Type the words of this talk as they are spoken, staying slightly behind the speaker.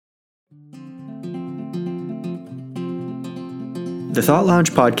The Thought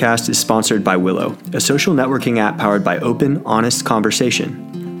Lounge podcast is sponsored by Willow, a social networking app powered by open, honest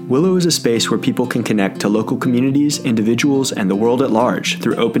conversation. Willow is a space where people can connect to local communities, individuals, and the world at large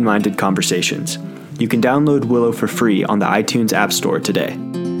through open-minded conversations. You can download Willow for free on the iTunes App Store today.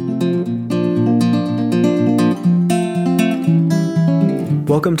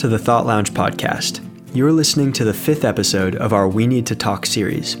 Welcome to the Thought Lounge podcast. You're listening to the 5th episode of our We Need to Talk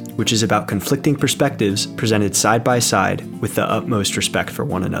series, which is about conflicting perspectives presented side by side with the utmost respect for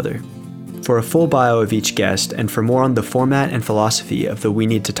one another. For a full bio of each guest and for more on the format and philosophy of the We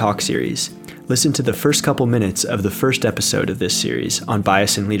Need to Talk series, listen to the first couple minutes of the first episode of this series on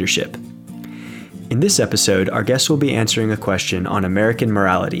bias in leadership. In this episode, our guest will be answering a question on American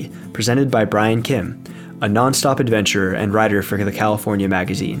morality presented by Brian Kim, a nonstop adventurer and writer for the California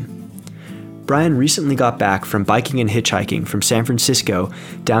magazine. Brian recently got back from biking and hitchhiking from San Francisco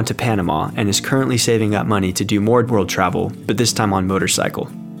down to Panama and is currently saving up money to do more world travel, but this time on motorcycle.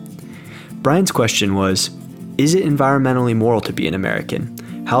 Brian's question was, is it environmentally moral to be an American?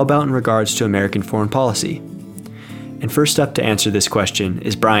 How about in regards to American foreign policy? And first up to answer this question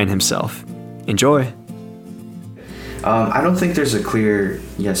is Brian himself. Enjoy! I don't think there's a clear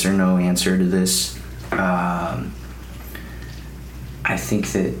yes or no answer to this. I think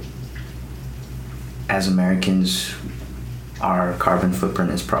that as Americans, our carbon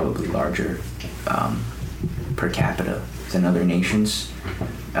footprint is probably larger per capita than other nations.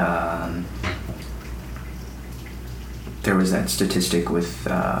 There was that statistic with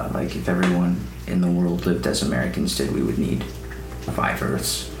like if everyone in the world lived as Americans did, we would need 5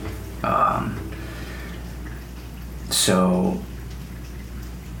 Earths. So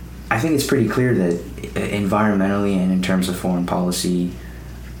I think it's pretty clear that environmentally and in terms of foreign policy,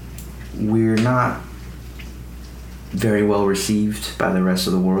 we're not very well received by the rest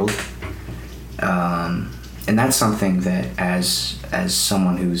of the world, and that's something that as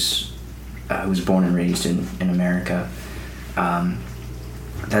someone who's born and raised in America,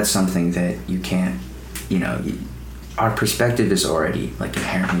 that's something that you can't, our perspective is already like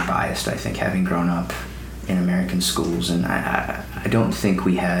inherently biased, I think, having grown up in American schools, and I don't think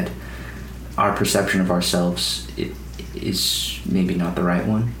we had our perception of ourselves is maybe not the right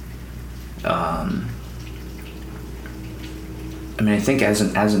one. I think as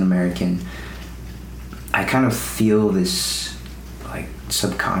an American, I kind of feel this like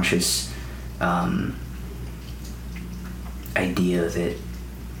subconscious idea that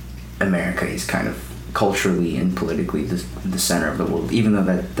America is kind of culturally and politically the center of the world, even though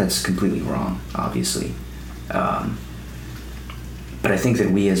that's completely wrong, obviously. But I think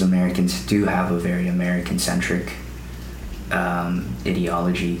that we as Americans do have a very American-centric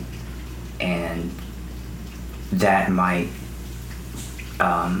ideology, and that might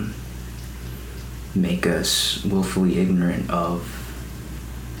make us willfully ignorant of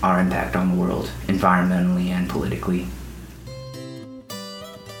our impact on the world, environmentally and politically.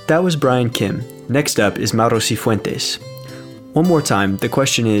 That was Brian Kim. Next up is Mauro Sifuentes. One more time, the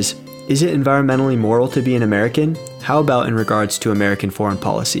question is it environmentally moral to be an American? How about in regards to American foreign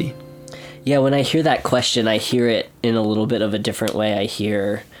policy? Yeah, when I hear that question, I hear it in a little bit of a different way. I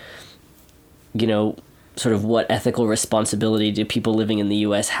hear, sort of what ethical responsibility do people living in the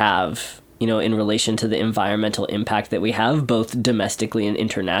U.S. have, in relation to the environmental impact that we have, both domestically and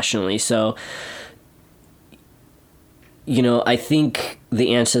internationally. So, I think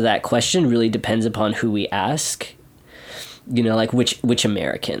the answer to that question really depends upon who we ask, like which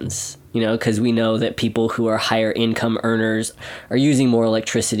Americans, because we know that people who are higher income earners are using more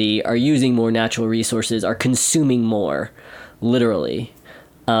electricity, are using more natural resources, are consuming more, literally.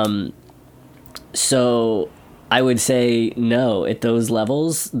 So I would say no, at those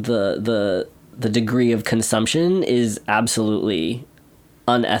levels, the degree of consumption is absolutely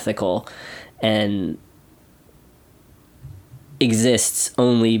unethical and exists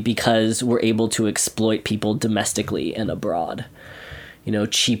only because we're able to exploit people domestically and abroad.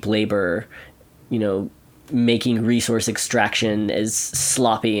 Cheap labor, making resource extraction as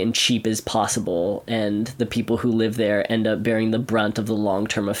sloppy and cheap as possible, and the people who live there end up bearing the brunt of the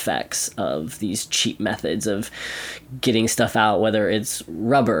long-term effects of these cheap methods of getting stuff out, whether it's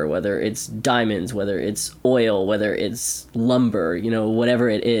rubber, whether it's diamonds, whether it's oil, whether it's lumber, whatever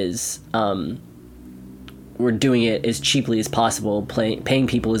it is. We're doing it as cheaply as possible, paying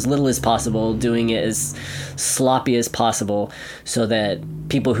people as little as possible, doing it as sloppy as possible, so that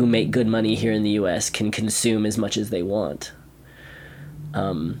people who make good money here in the U.S. can consume as much as they want.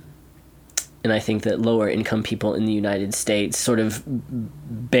 And I think that lower income people in the United States sort of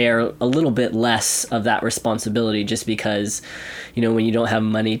bear a little bit less of that responsibility, just because, when you don't have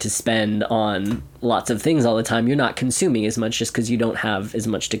money to spend on lots of things all the time, you're not consuming as much just because you don't have as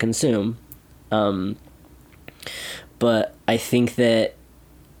much to consume. But I think that,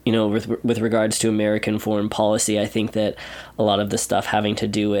 with regards to American foreign policy, I think that a lot of the stuff having to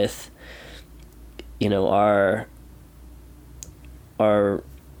do with, our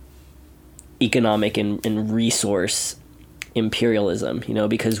economic and resource imperialism,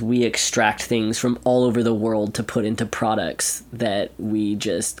 because we extract things from all over the world to put into products that we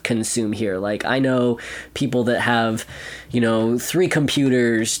just consume here. Like, I know people that have, 3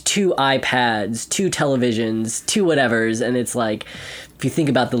 computers, 2 iPads, 2 televisions, 2 whatevers. And it's like, if you think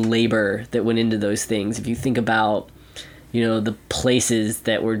about the labor that went into those things, if you think about, the places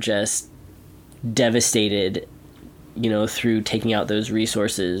that were just devastated, through taking out those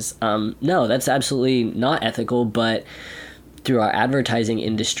resources. No, that's absolutely not ethical, but through our advertising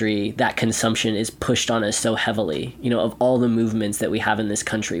industry, that consumption is pushed on us so heavily. Of all the movements that we have in this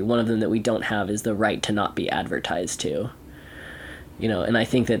country, one of them that we don't have is the right to not be advertised to. And I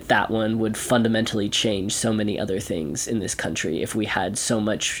think that one would fundamentally change so many other things in this country if we had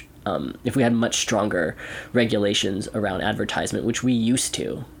much stronger regulations around advertisement, which we used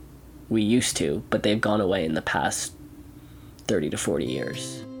to, but they've gone away in the past 30 to 40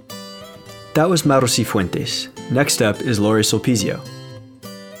 years. That was Mauro Sifuentes. Next up is Lorri Sulpizio.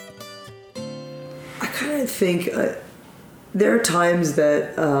 I kind of think there are times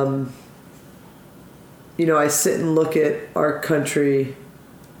that, I sit and look at our country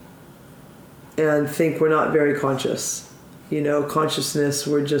and think we're not very conscious. Consciousness,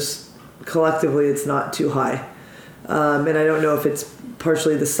 we're just, collectively, it's not too high. And I don't know if it's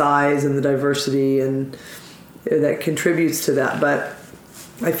partially the size and the diversity and that contributes to that, but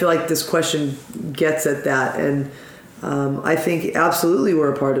I feel like this question gets at that, and I think absolutely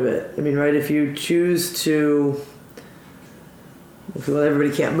we're a part of it. I mean, right, if you choose to,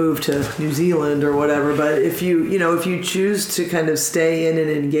 everybody can't move to New Zealand or whatever, but if you choose to kind of stay in and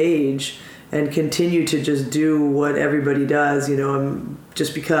engage and continue to just do what everybody does,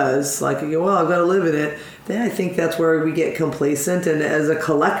 just because, like, I've got to live in it, then I think that's where we get complacent. And as a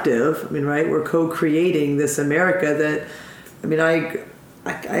collective, we're co-creating this America that,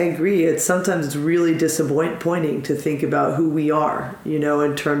 I agree. Sometimes it's really disappointing to think about who we are,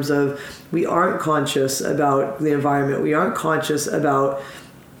 in terms of we aren't conscious about the environment. We aren't conscious about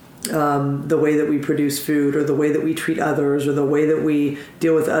the way that we produce food, or the way that we treat others, or the way that we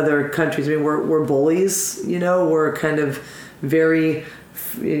deal with other countries. We're bullies, we're kind of very,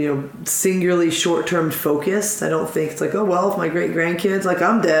 singularly short-term focused. I don't think it's like, if my great-grandkids,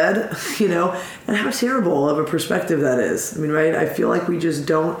 I'm dead, and how terrible of a perspective that is. I feel like we just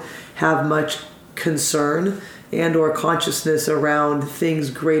don't have much concern and or consciousness around things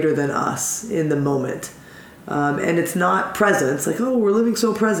greater than us in the moment. And it's not present. It's like, we're living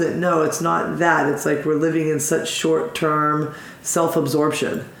so present. No, it's not that. It's like we're living in such short-term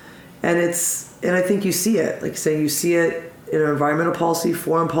self-absorption. And I think you see it. Like saying, you see it in our environmental policy,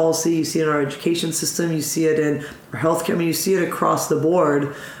 foreign policy, you see it in our education system, you see it in our healthcare. You see it across the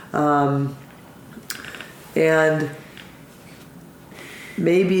board. And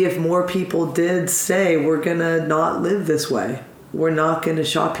maybe if more people did say, we're going to not live this way, we're not going to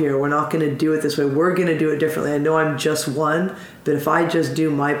shop here, we're not going to do it this way, we're going to do it differently. I know I'm just one, but if I just do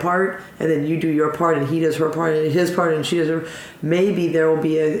my part, and then you do your part, and he does her part, and his part, and she does her, maybe there will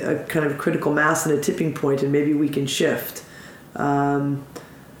be a kind of critical mass and a tipping point, and maybe we can shift.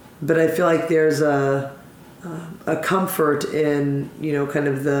 But I feel like there's a comfort in, kind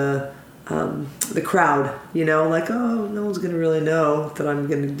of the crowd, like, no one's going to really know that I'm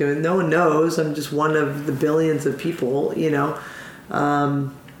going to do it. No one knows. I'm just one of the billions of people,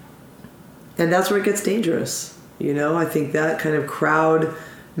 and that's where it gets dangerous. I think that kind of crowd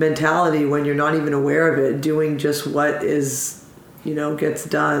mentality, when you're not even aware of it, doing just what is, gets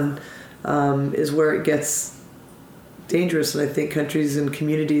done, is where it gets dangerous. And I think countries and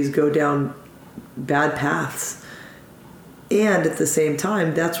communities go down bad paths. And at the same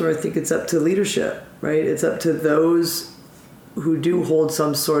time, that's where I think it's up to leadership, right? It's up to those who do hold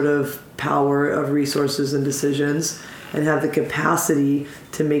some sort of power of resources and decisions and have the capacity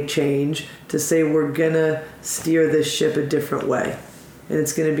to make change, to say we're going to steer this ship a different way. And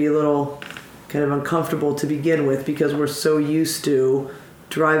it's going to be a little kind of uncomfortable to begin with, because we're so used to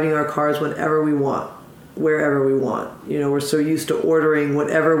driving our cars whenever we want, wherever we want. We're so used to ordering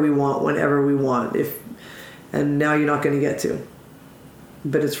whatever we want, whenever we want. And now you're not going to get to.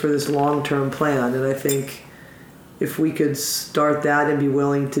 But it's for this long-term plan. And I think if we could start that and be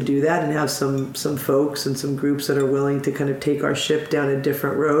willing to do that and have some folks and some groups that are willing to kind of take our ship down a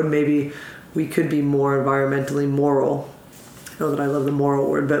different road, maybe we could be more environmentally moral. I know that I love the moral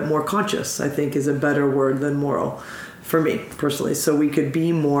word, but more conscious, I think, is a better word than moral for me personally. So we could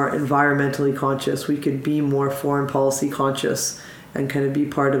be more environmentally conscious. We could be more foreign policy conscious and kind of be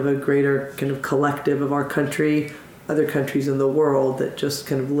part of a greater kind of collective of our country, other countries in the world that just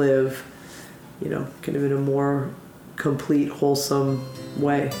kind of live, kind of in a more complete, wholesome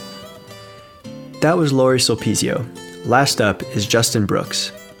way. That was Lorri Sulpizio. Last up is Justin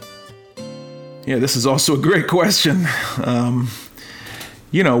Brooks. Yeah, this is also a great question.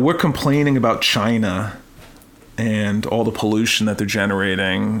 We're complaining about China and all the pollution that they're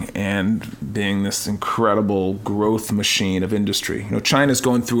generating and being this incredible growth machine of industry. China's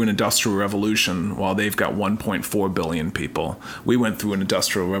going through an industrial revolution while they've got 1.4 billion people. We went through an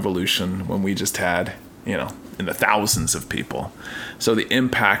industrial revolution when we just had, in the thousands of people. So the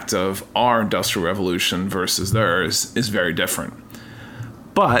impact of our industrial revolution versus theirs is very different.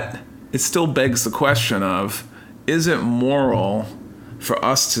 But it still begs the question of, is it moral for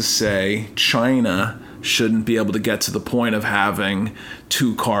us to say China shouldn't be able to get to the point of having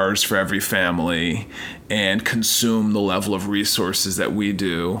 2 cars for every family and consume the level of resources that we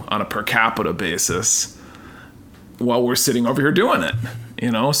do on a per capita basis while we're sitting over here doing it?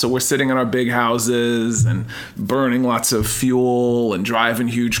 So we're sitting in our big houses and burning lots of fuel and driving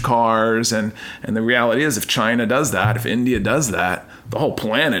huge cars. And the reality is, if China does that, if India does that, the whole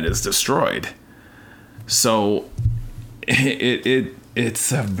planet is destroyed. So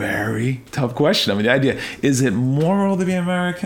it's a very tough question. I mean, the idea, is it moral to be American?